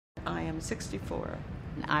I am 64.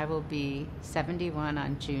 I will be 71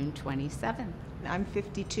 on June 27th. I'm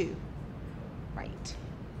 52. Right.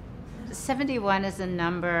 71 is a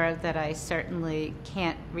number that I certainly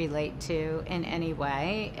can't relate to in any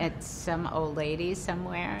way. It's some old lady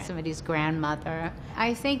somewhere, somebody's grandmother.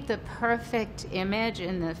 I think the perfect image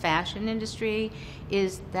in the fashion industry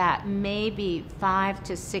is that maybe 5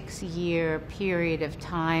 to 6 year period of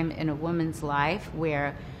time in a woman's life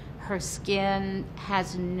where her skin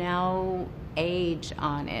has no age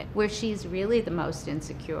on it, where she's really the most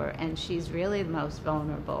insecure and she's really the most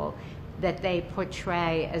vulnerable, that they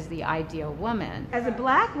portray as the ideal woman. As a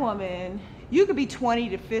black woman, you could be 20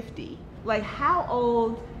 to 50. Like, how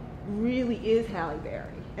old really is Halle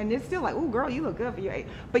Berry? And it's still like, oh, girl, you look good for your age.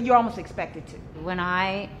 But you're almost expected to. When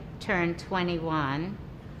I turned 21,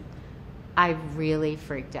 I really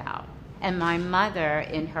freaked out. And my mother,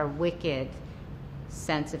 in her wicked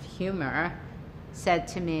sense of humor, said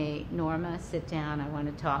to me, Norma, sit down, I want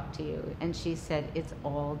to talk to you. And she said, it's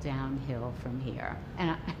all downhill from here.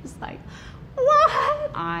 And I was like,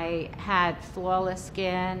 what? I had flawless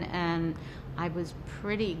skin and I was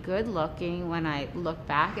pretty good looking when I look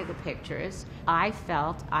back at the pictures. I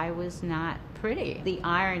felt I was not pretty. The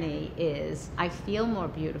irony is I feel more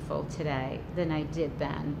beautiful today than I did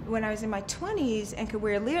then. When I was in my 20s and could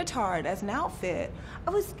wear a leotard as an outfit,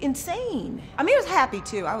 I was insane. I mean, I was happy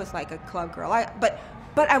too. I was like a club girl.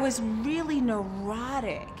 But I was really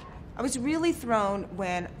neurotic. I was really thrown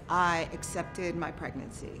when I accepted my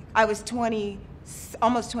pregnancy. I was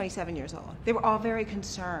almost 27 years old. They were all very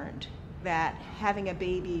concerned that having a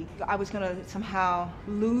baby, I was gonna somehow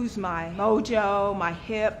lose my mojo, my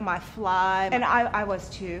hip, my fly, and I was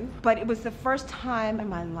too. But it was the first time in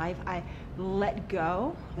my life I let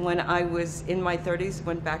go. When I was in my 30s,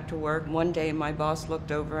 went back to work, one day my boss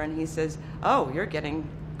looked over and he says, oh, you're getting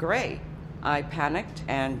gray. I panicked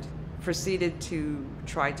and proceeded to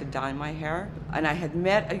try to dye my hair. And I had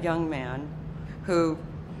met a young man who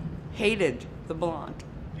hated the blonde.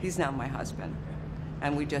 He's now my husband.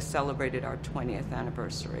 And we just celebrated our 20th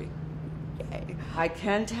anniversary. Yay. I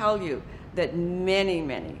can tell you that many,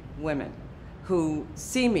 many women who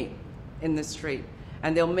see me in the street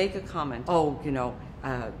and they'll make a comment, oh, you know,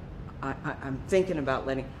 I'm thinking about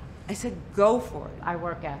letting, I said, go for it. I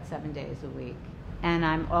work out 7 days a week and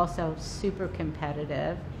I'm also super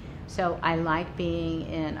competitive. So I like being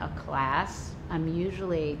in a class. I'm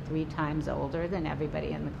usually 3 times older than everybody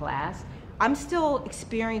in the class. I'm still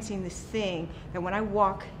experiencing this thing that when I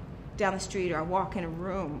walk down the street or I walk in a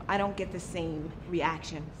room, I don't get the same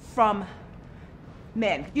reaction from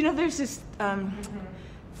men. You know, there's this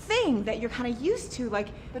thing that you're kind of used to, like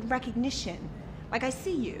recognition. Like, I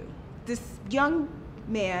see you. This young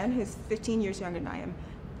man who's 15 years younger than I am,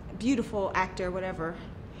 beautiful actor, whatever,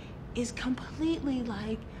 is completely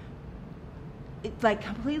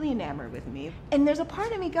completely enamored with me. And there's a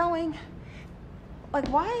part of me going, like,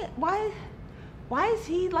 why is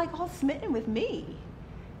he like all smitten with me?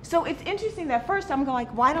 So it's interesting that first I'm going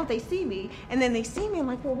like, why don't they see me? And then they see me, I'm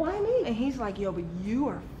like, well, why me? And he's like, yo, but you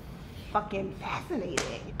are fucking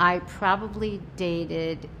fascinating. I probably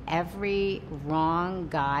dated every wrong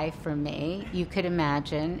guy for me you could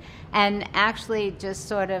imagine, and actually just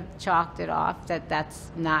sort of chalked it off that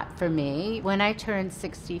that's not for me. When I turned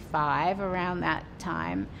 65, around that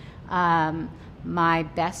time, my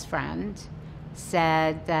best friend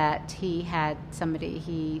said that he had somebody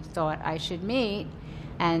he thought I should meet,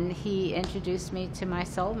 and he introduced me to my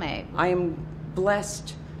soulmate. I am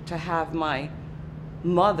blessed to have my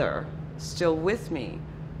mother still with me,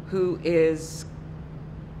 who is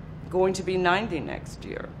going to be 90 next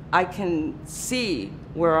year. I can see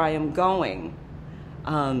where I am going,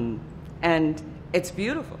 and it's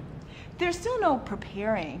beautiful. There's still no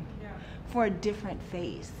preparing for a different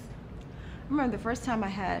face. I remember the first time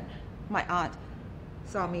my aunt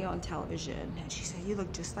saw me on television and she said, you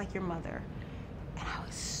look just like your mother. And I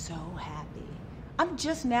was so happy. I'm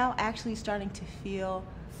just now actually starting to feel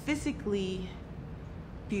physically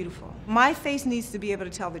beautiful. My face needs to be able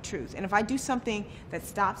to tell the truth. And if I do something that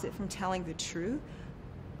stops it from telling the truth,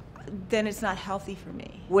 then it's not healthy for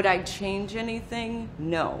me. Would I change anything?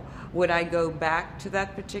 No. Would I go back to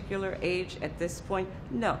that particular age at this point?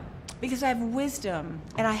 No. Because I have wisdom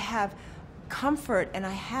and I have comfort and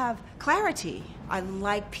I have clarity. I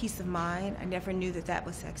like peace of mind. I never knew that that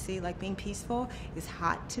was sexy. Like, being peaceful is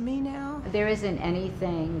hot to me now. There isn't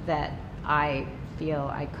anything that I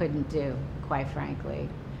feel I couldn't do, quite frankly.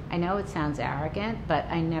 I know it sounds arrogant, but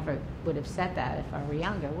I never would have said that if I were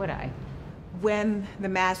younger, would I? When the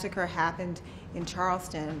massacre happened in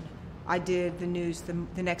Charleston, I did the news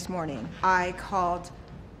the next morning. I called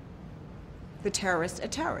the terrorist a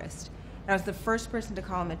terrorist. And I was the first person to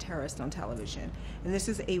call him a terrorist on television. And this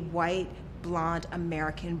is a white, blonde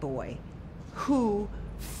American boy who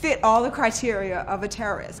fit all the criteria of a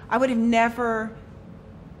terrorist. I would have never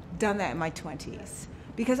done that in my 20s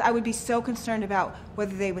because I would be so concerned about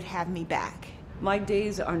whether they would have me back. My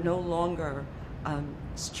days are no longer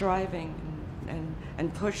striving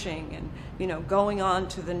and pushing and going on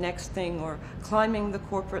to the next thing or climbing the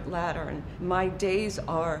corporate ladder. And my days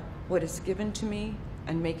are what is given to me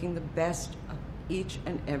and making the best of each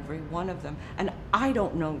and every one of them. And I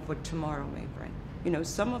don't know what tomorrow may bring.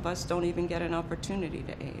 Some of us don't even get an opportunity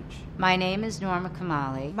to age. My name is Norma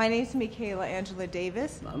Kamali. My name is Michaela Angela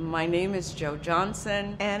Davis. My name is Jo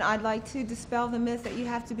Johnson. And I'd like to dispel the myth that you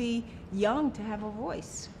have to be young to have a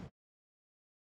voice.